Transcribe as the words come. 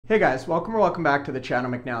Hey guys, welcome back to the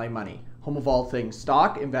channel McNallie Money, home of all things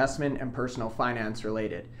stock, investment, and personal finance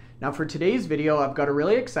related. Now for today's video, I've got a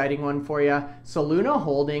really exciting one for you. Soluna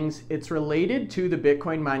Holdings, it's related to the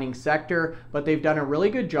Bitcoin mining sector, but they've done a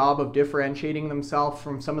really good job of differentiating themselves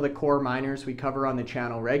from some of the core miners we cover on the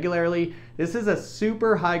channel regularly. This is a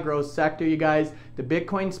super high growth sector, you guys. The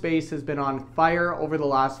Bitcoin space has been on fire over the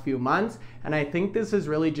last few months, and I think this is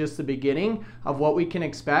really just the beginning of what we can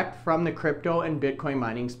expect from the crypto and Bitcoin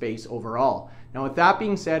mining space overall. Now with that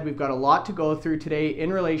being said, we've got a lot to go through today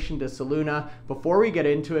in relation to Soluna. Before we get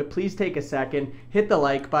into it, please take a second, hit the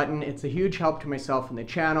like button. It's a huge help to myself and the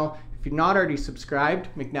channel. If you're not already subscribed,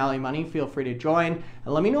 McNallie Money, feel free to join.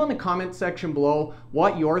 And let me know in the comments section below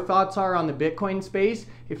what your thoughts are on the Bitcoin space,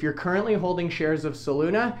 if you're currently holding shares of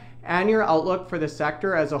Soluna, and your outlook for the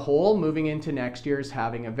sector as a whole moving into next year's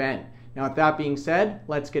halving event. Now with that being said,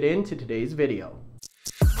 let's get into today's video.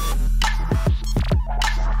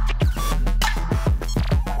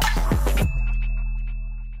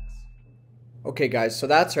 Okay guys, so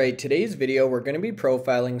that's right. Today's video, we're going to be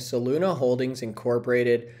profiling Soluna Holdings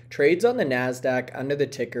Incorporated, trades on the NASDAQ under the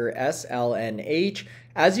ticker SLNH.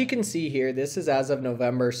 As you can see here, this is as of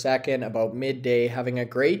November 2nd, about midday, having a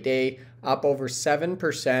great day, up over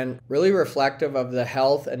 7%, really reflective of the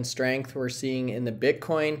health and strength we're seeing in the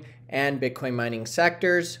Bitcoin and Bitcoin mining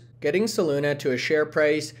sectors, getting Soluna to a share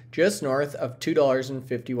price just north of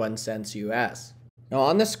 $2.51 US. Now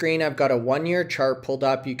on the screen, I've got a 1-year chart pulled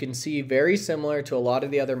up. You can see very similar to a lot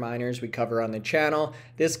of the other miners we cover on the channel.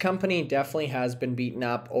 This company definitely has been beaten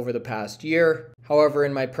up over the past year. However,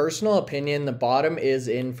 in my personal opinion, the bottom is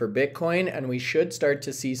in for Bitcoin and we should start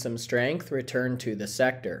to see some strength return to the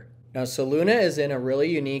sector. Now Soluna is in a really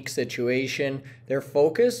unique situation. They're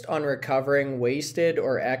focused on recovering wasted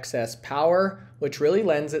or excess power, which really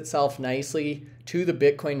lends itself nicely to the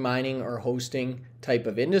Bitcoin mining or hosting type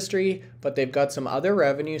of industry, but they've got some other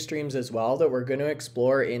revenue streams as well that we're going to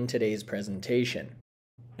explore in today's presentation.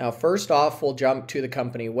 Now first off, we'll jump to the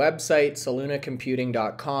company website,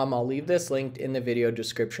 solunacomputing.com. I'll leave this linked in the video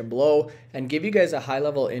description below and give you guys a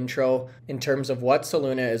high-level intro in terms of what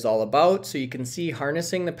Soluna is all about, so you can see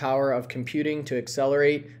harnessing the power of computing to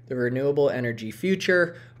accelerate the renewable energy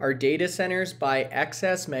future. Our data centers buy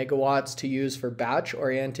excess megawatts to use for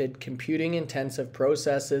batch-oriented computing-intensive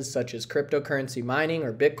processes such as cryptocurrency mining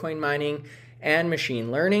or Bitcoin mining, and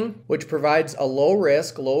machine learning, which provides a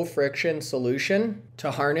low-risk, low-friction solution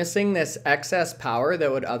to harnessing this excess power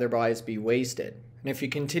that would otherwise be wasted. And if you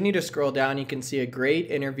continue to scroll down, you can see a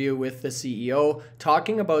great interview with the CEO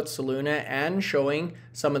talking about Soluna and showing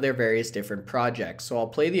some of their various different projects. So I'll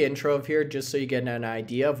play the intro of here just so you get an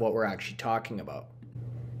idea of what we're actually talking about.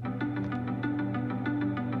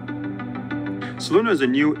 Soluna is a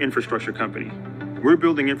new infrastructure company. We're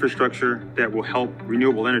building infrastructure that will help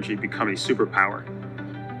renewable energy become a superpower.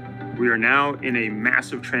 We are now in a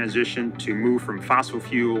massive transition to move from fossil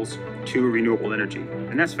fuels to renewable energy,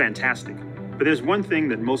 and that's fantastic. But there's one thing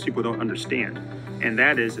that most people don't understand, and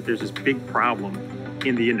that is that there's this big problem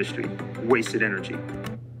in the industry: wasted energy.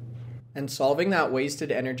 And solving that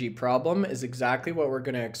wasted energy problem is exactly what we're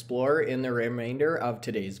going to explore in the remainder of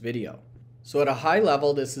today's video. So at a high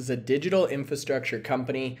level, this is a digital infrastructure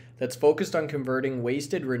company that's focused on converting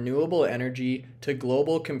wasted renewable energy to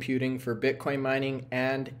global computing for Bitcoin mining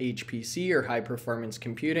and HPC or high performance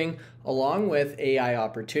computing, along with AI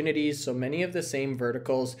opportunities. So many of the same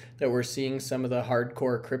verticals that we're seeing some of the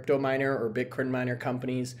hardcore crypto miner or Bitcoin miner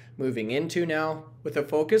companies moving into now, with a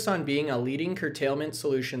focus on being a leading curtailment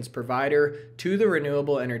solutions provider to the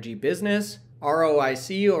renewable energy business,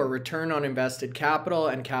 ROIC or return on invested capital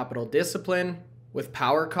and capital discipline, with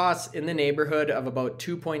power costs in the neighborhood of about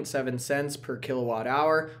 2.7 cents per kilowatt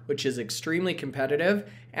hour, which is extremely competitive,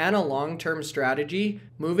 and a long-term strategy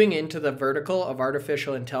moving into the vertical of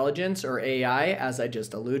artificial intelligence or AI, as I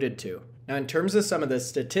just alluded to. Now in terms of some of the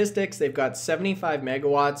statistics, they've got 75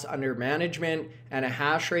 megawatts under management and a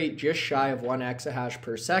hash rate just shy of 1 exahash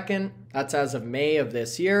per second. That's as of May of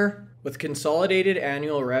this year, with consolidated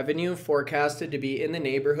annual revenue forecasted to be in the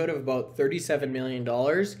neighborhood of about $37 million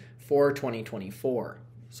for 2024.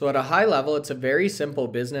 So at a high level, it's a very simple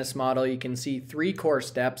business model. You can see 3 core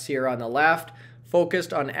steps here on the left,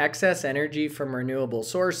 focused on excess energy from renewable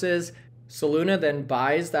sources. Soluna then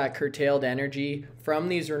buys that curtailed energy from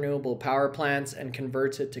these renewable power plants and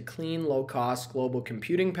converts it to clean, low-cost global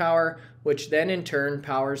computing power, which then in turn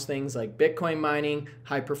powers things like Bitcoin mining,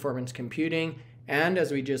 high-performance computing, and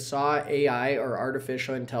as we just saw, AI or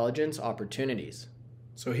artificial intelligence opportunities.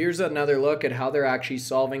 So here's another look at how they're actually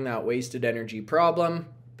solving that wasted energy problem.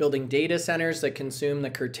 building data centers that consume the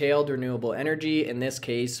curtailed renewable energy, in this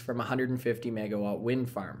case from a 150 megawatt wind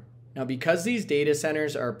farm. Now, because these data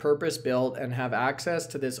centers are purpose-built and have access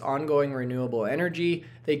to this ongoing renewable energy,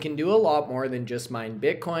 they can do a lot more than just mine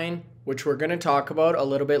Bitcoin, which we're going to talk about a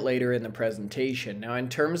little bit later in the presentation. Now, in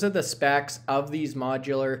terms of the specs of these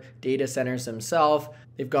modular data centers themselves,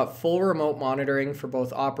 they've got full remote monitoring for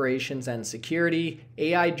both operations and security,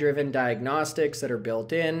 AI-driven diagnostics that are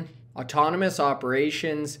built in, autonomous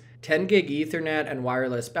operations, 10 gig Ethernet and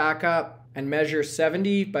wireless backup, and measure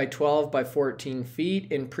 70 by 12 by 14 feet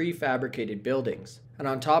in prefabricated buildings. And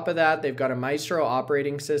on top of that, they've got a Maestro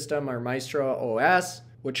operating system, or Maestro OS,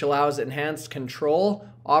 which allows enhanced control,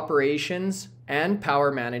 operations, and power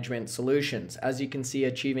management solutions, as you can see,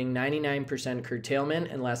 achieving 99% curtailment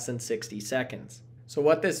in less than 60 seconds. So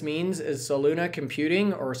what this means is Soluna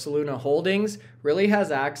Computing, or Soluna Holdings, really has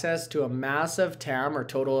access to a massive TAM, or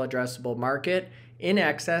total addressable market, in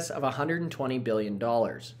excess of $120 billion.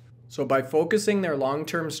 So by focusing their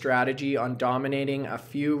long-term strategy on dominating a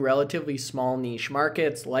few relatively small niche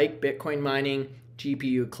markets like Bitcoin mining,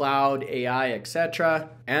 GPU cloud, AI, etc.,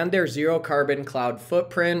 and their zero carbon cloud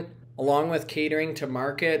footprint, along with catering to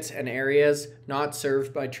markets and areas not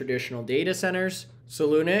served by traditional data centers,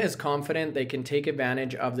 Soluna is confident they can take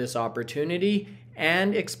advantage of this opportunity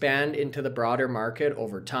and expand into the broader market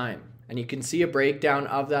over time. And you can see a breakdown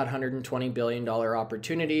of that $120 billion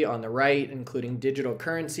opportunity on the right, including digital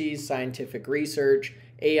currencies, scientific research,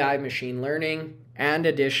 AI, machine learning, and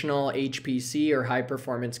additional HPC, or high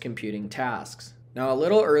performance computing tasks. Now, a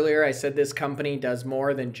little earlier, I said this company does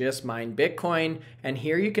more than just mine Bitcoin, and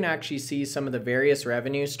here you can actually see some of the various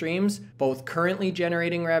revenue streams, both currently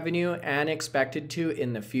generating revenue and expected to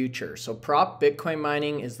in the future. So prop Bitcoin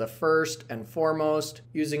mining is the first and foremost,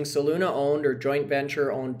 using Soluna owned or joint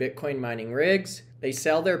venture owned Bitcoin mining rigs. They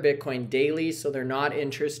sell their Bitcoin daily, so they're not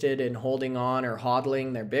interested in holding on or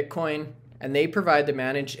hodling their Bitcoin, and they provide the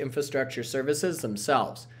managed infrastructure services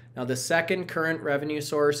themselves. Now, the second current revenue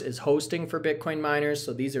source is hosting for Bitcoin miners.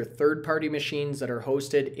 So these are third-party machines that are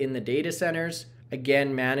hosted in the data centers,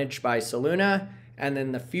 again, managed by Soluna. And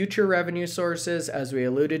then the future revenue sources, as we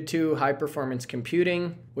alluded to, high-performance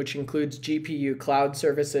computing, which includes GPU cloud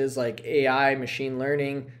services like AI, machine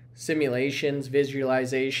learning, simulations,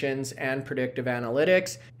 visualizations, and predictive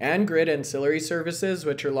analytics, and grid ancillary services,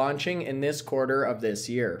 which are launching in this quarter of this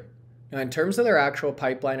year. Now, in terms of their actual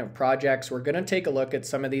pipeline of projects, we're going to take a look at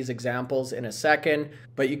some of these examples in a second,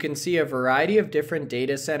 but you can see a variety of different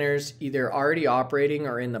data centers either already operating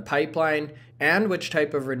or in the pipeline, and which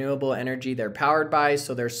type of renewable energy they're powered by.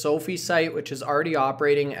 So their Sophie site, which is already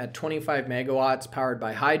operating at 25 megawatts powered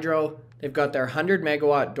by hydro. They've got their 100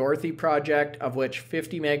 megawatt Dorothy project, of which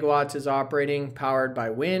 50 megawatts is operating powered by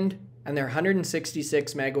wind, and their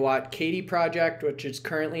 166 megawatt Katy project, which is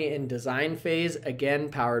currently in design phase, again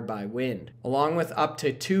powered by wind, along with up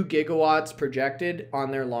to 2 gigawatts projected on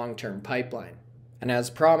their long-term pipeline. And as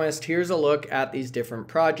promised, here's a look at these different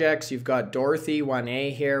projects. You've got Dorothy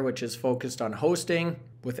 1A here, which is focused on hosting,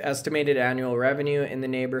 with estimated annual revenue in the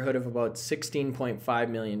neighborhood of about $16.5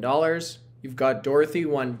 million. You've got Dorothy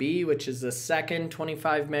 1B, which is the second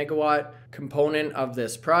 25 megawatt component of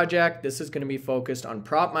this project. This is going to be focused on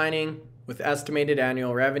prop mining, with estimated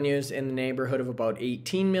annual revenues in the neighborhood of about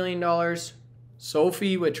 $18 million.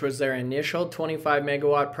 Sophie, which was their initial 25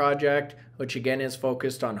 megawatt project, which again is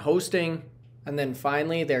focused on hosting. And then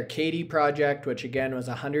finally, their Katy project, which again was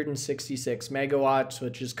 166 megawatts,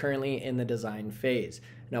 which is currently in the design phase.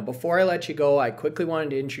 Now, before I let you go, I quickly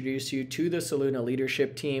wanted to introduce you to the Soluna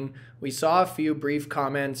leadership team. We saw a few brief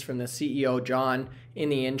comments from the CEO, John, in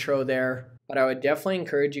the intro there, but I would definitely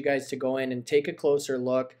encourage you guys to go in and take a closer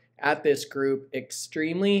look at this group.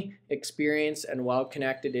 Extremely experienced and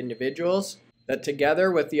well-connected individuals that, together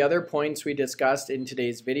with the other points we discussed in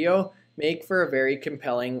today's video, make for a very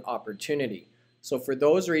compelling opportunity. So for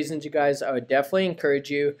those reasons, you guys, I would definitely encourage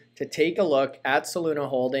you to take a look at Soluna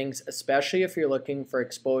Holdings, especially if you're looking for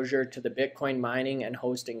exposure to the Bitcoin mining and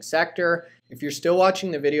hosting sector. If you're still watching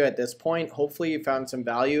the video at this point, hopefully you found some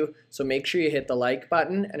value. So make sure you hit the like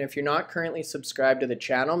button. And if you're not currently subscribed to the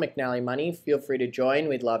channel, McNallie Money, feel free to join.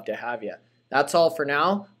 We'd love to have you. That's all for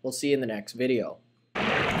now. We'll see you in the next video.